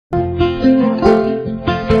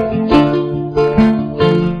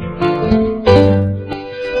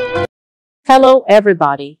Hello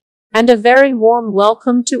everybody, and a very warm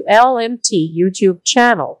welcome to LMT YouTube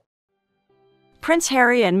channel. Prince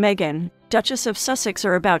Harry and Meghan, Duchess of Sussex,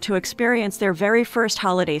 are about to experience their very first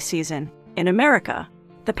holiday season in America.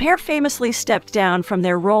 The pair famously stepped down from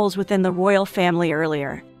their roles within the royal family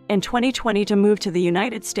earlier in 2020 to move to the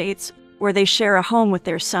United States, where they share a home with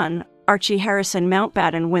their son, Archie Harrison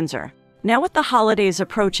Mountbatten Windsor. Now with the holidays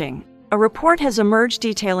approaching, a report has emerged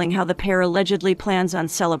detailing how the pair allegedly plans on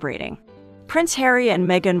celebrating. Prince Harry and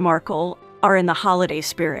Meghan Markle are in the holiday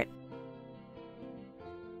spirit.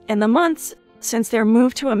 In the months since their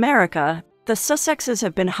move to America, the Sussexes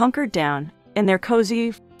have been hunkered down in their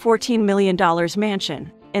cozy $14 million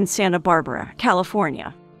mansion in Santa Barbara,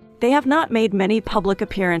 California. They have not made many public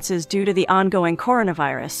appearances due to the ongoing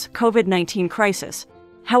coronavirus COVID-19 crisis.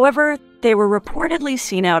 However, they were reportedly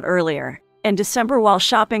seen out earlier in December while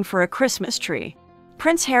shopping for a Christmas tree.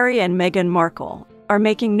 Prince Harry and Meghan Markle are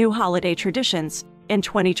making new holiday traditions in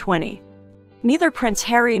 2020. Neither Prince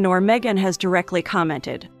Harry nor Meghan has directly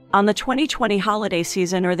commented on the 2020 holiday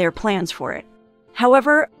season or their plans for it.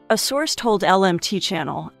 However, a source told LMT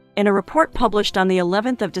channel in a report published on the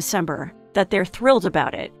 11th of December that they're thrilled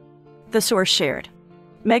about it. The source shared,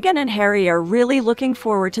 "Meghan and Harry are really looking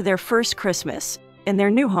forward to their first Christmas in their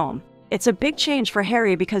new home. It's a big change for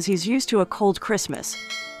Harry because he's used to a cold Christmas.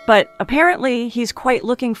 But apparently, he's quite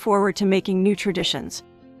looking forward to making new traditions."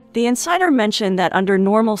 The insider mentioned that under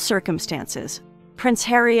normal circumstances, Prince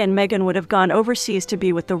Harry and Meghan would have gone overseas to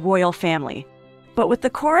be with the royal family. But with the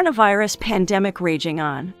coronavirus pandemic raging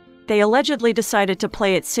on, they allegedly decided to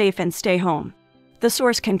play it safe and stay home. The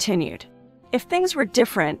source continued, "If things were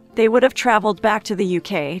different, they would have traveled back to the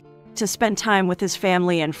UK to spend time with his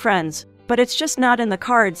family and friends, but it's just not in the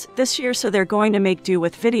cards this year, so they're going to make do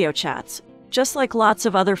with video chats, just like lots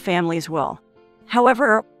of other families will."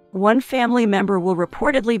 However, one family member will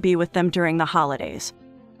reportedly be with them during the holidays.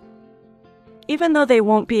 Even though they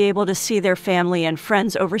won't be able to see their family and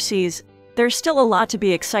friends overseas, there's still a lot to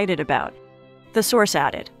be excited about. The source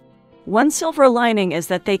added, "One silver lining is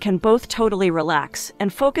that they can both totally relax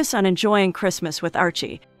and focus on enjoying Christmas with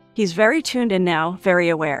Archie. He's very tuned in now, very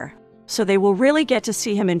aware. So they will really get to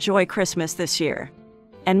see him enjoy Christmas this year.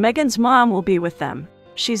 And Meghan's mom will be with them.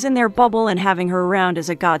 She's in their bubble and having her around is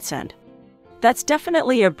a godsend." That's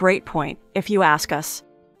definitely a bright point, if you ask us.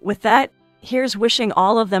 With that, here's wishing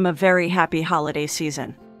all of them a very happy holiday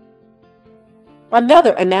season.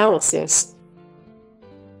 Another analysis.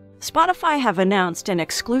 Spotify have announced an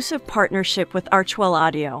exclusive partnership with Archwell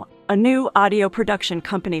Audio, a new audio production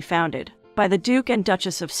company founded by the Duke and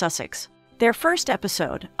Duchess of Sussex. Their first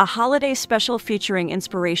episode, a holiday special featuring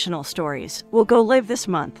inspirational stories, will go live this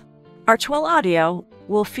month. Archwell Audio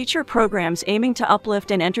will feature programs aiming to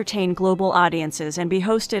uplift and entertain global audiences and be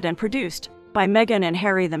hosted and produced by Meghan and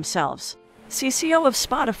Harry themselves. CCO of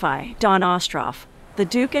Spotify, Dawn Ostroff, the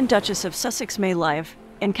Duke and Duchess of Sussex may live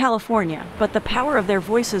in California, but the power of their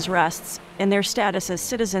voices rests in their status as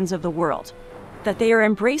citizens of the world. That they are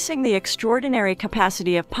embracing the extraordinary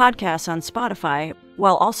capacity of podcasts on Spotify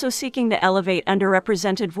while also seeking to elevate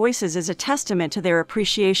underrepresented voices is a testament to their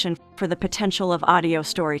appreciation for the potential of audio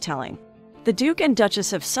storytelling. The Duke and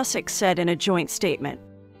Duchess of Sussex said in a joint statement,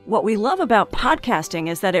 "What we love about podcasting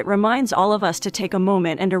is that it reminds all of us to take a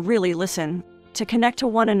moment and to really listen, to connect to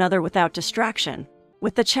one another without distraction.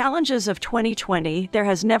 With the challenges of 2020, there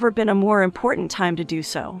has never been a more important time to do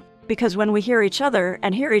so. Because when we hear each other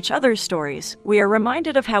and hear each other's stories, we are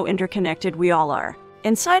reminded of how interconnected we all are."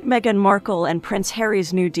 Inside Meghan Markle and Prince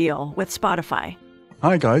Harry's new deal with Spotify.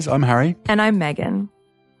 Hi guys, I'm Harry. And I'm Meghan.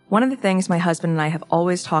 One of the things my husband and I have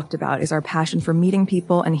always talked about is our passion for meeting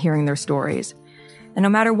people and hearing their stories. And no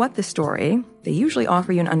matter what the story, they usually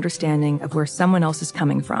offer you an understanding of where someone else is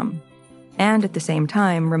coming from. And at the same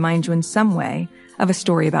time, remind you in some way of a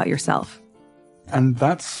story about yourself. And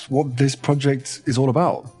that's what this project is all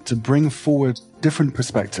about, to bring forward different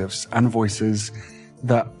perspectives and voices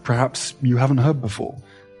that perhaps you haven't heard before,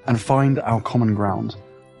 and find our common ground.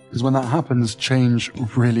 Because when that happens, change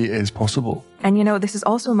really is possible. And you know, this is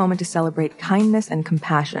also a moment to celebrate kindness and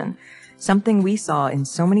compassion, something we saw in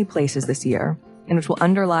so many places this year, and which will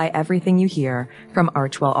underlie everything you hear from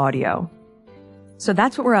Archwell Audio. So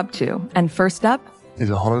that's what we're up to. And first up is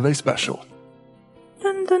a holiday special.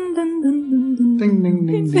 Dun, dun, dun, dun, dun, dun. Ding, ding,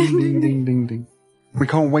 ding, ding, ding, ding, ding, ding. We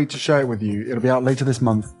can't wait to share it with you. It'll be out later this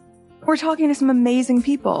month. We're talking to some amazing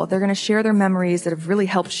people. They're going to share their memories that have really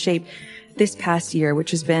helped shape this past year, which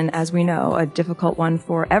has been, as we know, a difficult one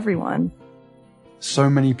for everyone. So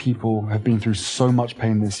many people have been through so much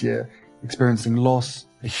pain this year, experiencing loss,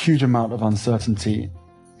 a huge amount of uncertainty.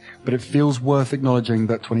 but it feels worth acknowledging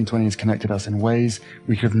that 2020 has connected us in ways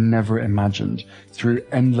we could have never imagined through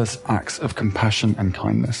endless acts of compassion and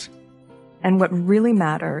kindness. And what really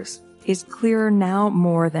matters is clearer now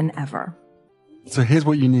more than ever. So here's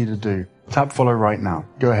what you need to do. Tap follow right now.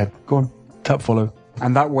 Go ahead. Go on. Tap follow.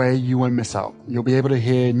 And that way you won't miss out. You'll be able to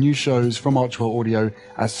hear new shows from Archwell Audio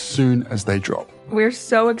as soon as they drop. We're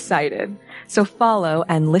so excited. So follow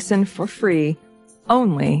and listen for free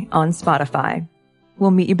only on Spotify.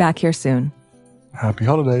 We'll meet you back here soon. Happy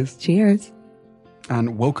holidays. Cheers.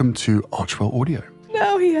 And welcome to Archwell Audio.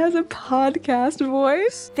 Now he has a podcast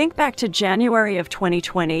voice. Think back to January of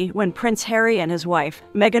 2020 when Prince Harry and his wife,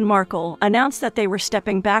 Meghan Markle, announced that they were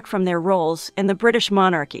stepping back from their roles in the British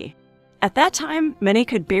monarchy. At that time, many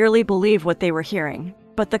could barely believe what they were hearing,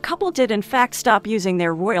 but the couple did in fact stop using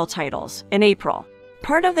their royal titles in April.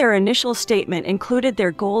 Part of their initial statement included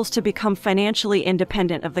their goals to become financially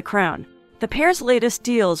independent of the crown. The pair's latest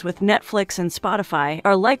deals with Netflix and Spotify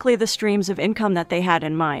are likely the streams of income that they had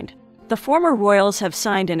in mind. The former royals have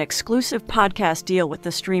signed an exclusive podcast deal with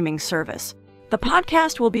the streaming service. The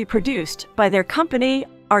podcast will be produced by their company,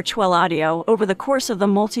 Archwell Audio, over the course of the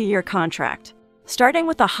multi-year contract. Starting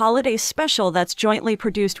with a holiday special that's jointly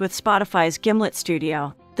produced with Spotify's Gimlet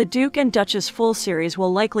Studio, the Duke and Duchess full series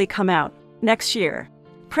will likely come out next year.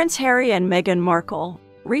 Prince Harry and Meghan Markle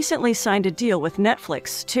recently signed a deal with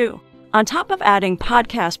Netflix, too. On top of adding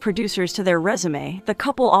podcast producers to their resume, the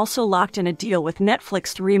couple also locked in a deal with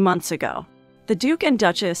Netflix 3 months ago. The Duke and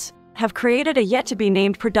Duchess have created a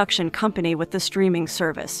yet-to-be-named production company with the streaming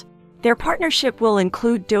service. Their partnership will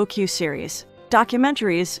include docu-series,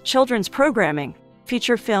 documentaries, children's programming,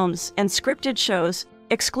 feature films, and scripted shows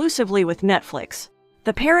exclusively with Netflix.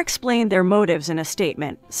 The pair explained their motives in a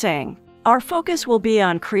statement, saying, "Our focus will be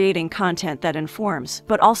on creating content that informs,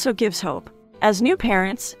 but also gives hope. As new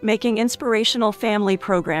parents, making inspirational family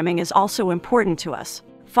programming is also important to us."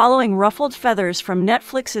 Following ruffled feathers from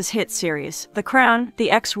Netflix's hit series, The Crown,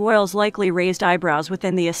 the ex-royals likely raised eyebrows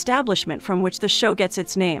within the establishment from which the show gets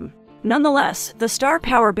its name. Nonetheless, the star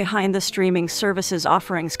power behind the streaming service's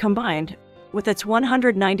offerings combined with its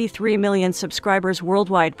 193 million subscribers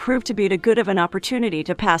worldwide proved to be too good of an opportunity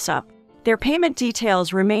to pass up. Their payment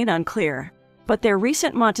details remain unclear, but their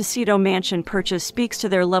recent Montecito mansion purchase speaks to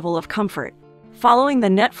their level of comfort. Following the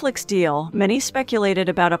Netflix deal, many speculated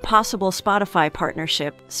about a possible Spotify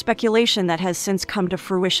partnership, speculation that has since come to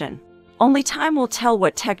fruition. Only time will tell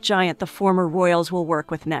what tech giant the former royals will work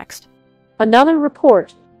with next. Another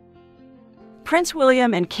report. Prince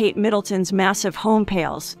William and Kate Middleton's massive home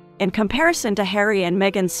pales in comparison to Harry and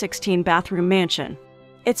Meghan's 16-bathroom mansion.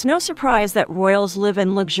 It's no surprise that royals live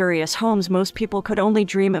in luxurious homes most people could only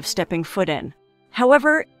dream of stepping foot in.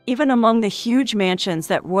 However, even among the huge mansions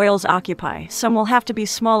that royals occupy, some will have to be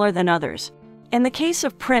smaller than others. In the case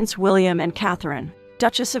of Prince William and Catherine,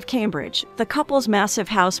 Duchess of Cambridge, the couple's massive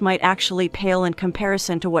house might actually pale in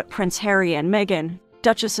comparison to what Prince Harry and Meghan,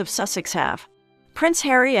 Duchess of Sussex, have. Prince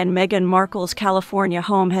Harry and Meghan Markle's California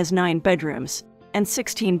home has 9 bedrooms and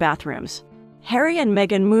 16 bathrooms. Harry and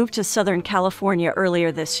Meghan moved to Southern California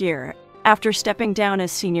earlier this year, after stepping down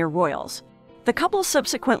as senior royals. The couple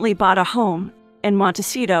subsequently bought a home in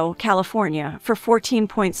Montecito, California, for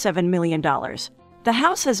 $14.7 million. The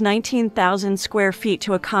house has 19,000 square feet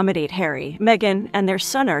to accommodate Harry, Meghan, and their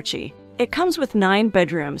son Archie. It comes with 9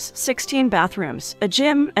 bedrooms, 16 bathrooms, a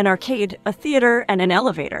gym, an arcade, a theater, and an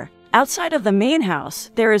elevator. Outside of the main house,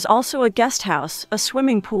 there is also a guest house, a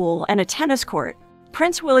swimming pool, and a tennis court.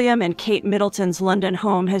 Prince William and Kate Middleton's London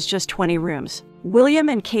home has just 20 rooms. William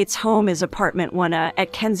and Kate's home is apartment 1A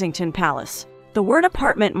at Kensington Palace. The word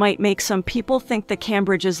apartment might make some people think the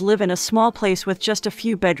Cambridges live in a small place with just a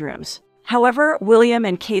few bedrooms. However, William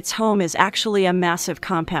and Kate's home is actually a massive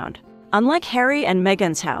compound. Unlike Harry and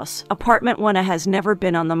Meghan's house, apartment 1A has never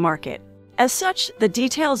been on the market. As such, the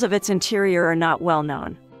details of its interior are not well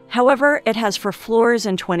known. However, it has 4 floors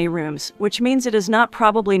and 20 rooms, which means it is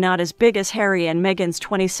probably not as big as Harry and Meghan's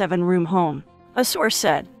 27-room home. A source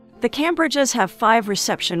said, "The Cambridges have 5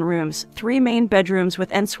 reception rooms, 3 main bedrooms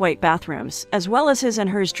with ensuite bathrooms, as well as his and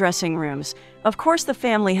hers dressing rooms. Of course, the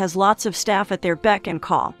family has lots of staff at their beck and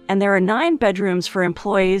call, and there are 9 bedrooms for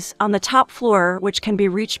employees on the top floor, which can be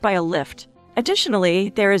reached by a lift.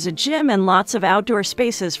 Additionally, there is a gym and lots of outdoor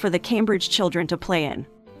spaces for the Cambridge children to play in."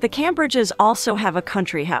 The Cambridges also have a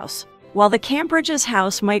country house. While the Cambridges'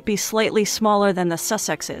 house might be slightly smaller than the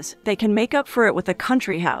Sussexes, they can make up for it with a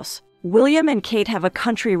country house. William and Kate have a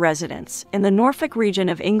country residence in the Norfolk region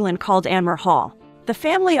of England called Anmer Hall. The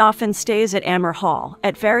family often stays at Anmer Hall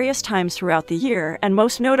at various times throughout the year, and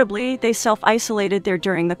most notably, they self-isolated there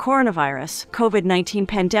during the coronavirus, COVID-19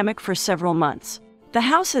 pandemic for several months. The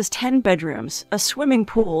house has 10 bedrooms, a swimming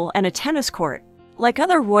pool, and a tennis court. Like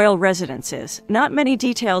other royal residences, not many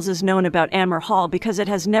details is known about Amer Hall because it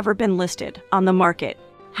has never been listed on the market.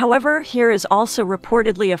 However, here is also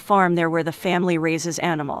reportedly a farm there where the family raises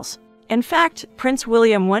animals. In fact, Prince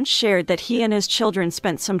William once shared that he and his children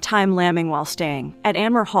spent some time lambing while staying at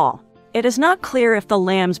Amer Hall. It is not clear if the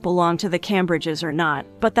lambs belong to the Cambridges or not,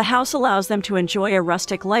 but the house allows them to enjoy a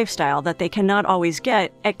rustic lifestyle that they cannot always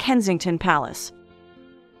get at Kensington Palace.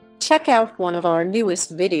 Check out one of our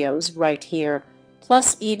newest videos right here,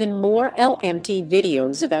 plus even more LMT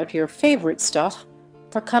videos about your favorite stuff.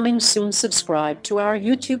 For coming soon, subscribe to our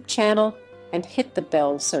YouTube channel and hit the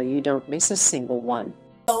bell so you don't miss a single one.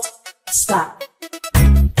 Stop.